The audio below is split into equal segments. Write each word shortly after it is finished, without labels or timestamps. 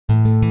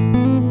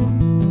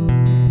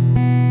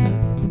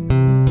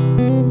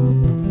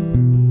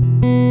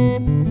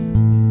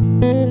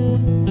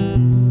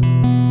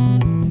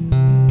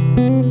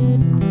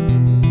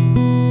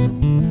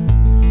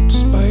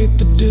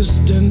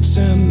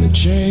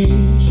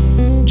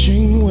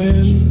changing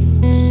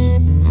winds,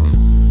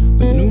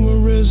 the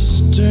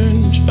numerous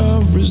turns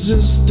of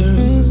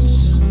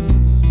resistance.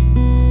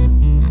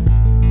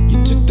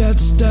 You took that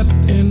step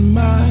in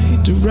my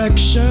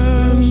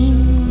direction,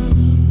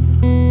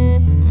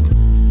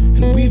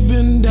 and we've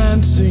been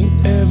dancing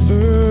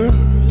ever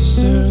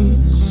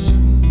since.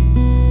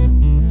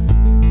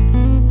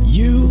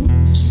 You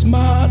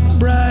smart,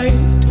 bright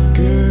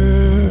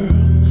girl,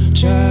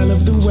 child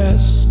of the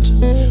West,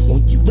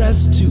 won't you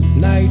rest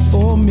tonight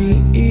for me?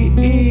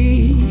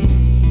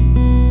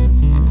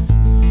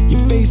 Your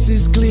face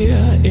is clear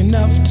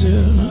enough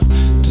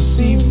to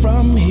see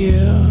from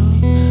here.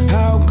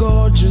 How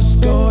gorgeous,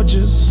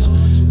 gorgeous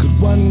could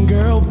one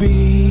girl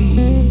be?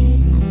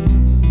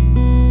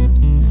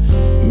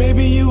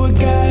 Maybe you were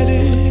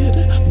guided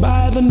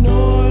by the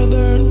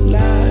northern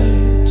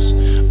lights,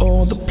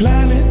 or the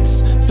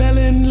planets fell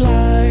in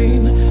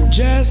line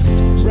just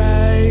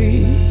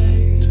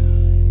right.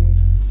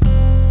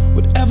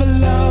 Whatever,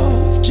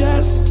 love,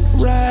 just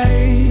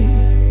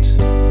right.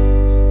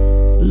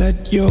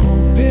 Let your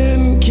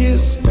pen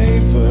kiss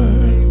paper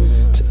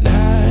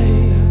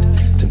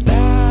tonight,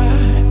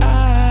 tonight.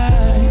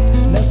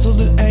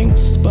 Nestled in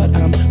angst, but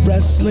I'm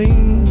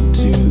wrestling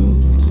too.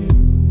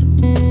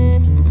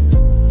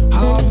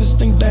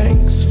 Harvesting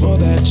thanks for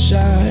that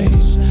shine,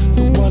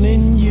 the one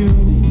in you.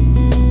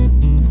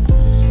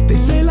 They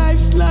say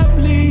life's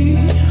lovely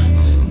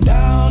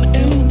down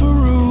in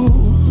Peru,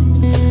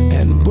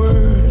 and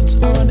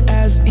words aren't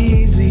as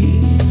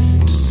easy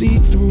to see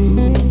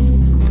through.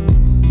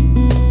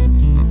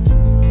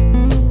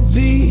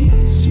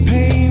 These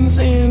pains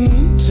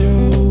in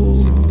tow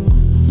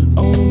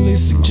only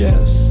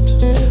suggest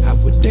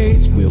our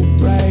days will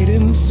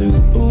brighten soon.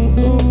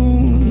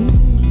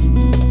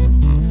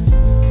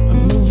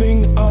 I'm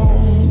moving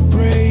on,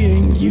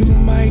 praying you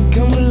might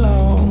come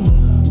along.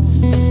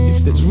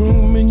 If there's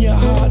room in your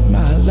heart,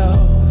 my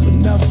love,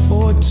 enough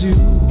for two.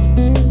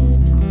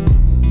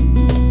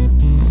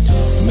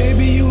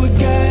 Maybe you were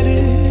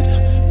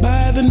guided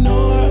by the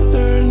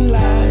northern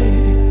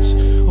lights,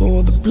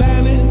 or the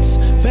planets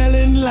fell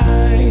in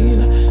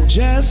line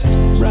just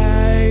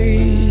right.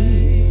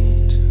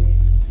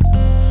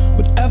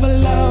 Whatever,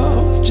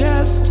 love,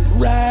 just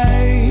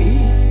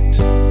right.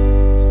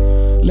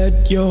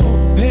 Let your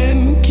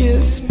pen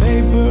kiss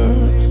paper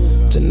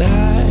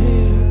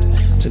tonight,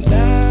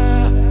 tonight.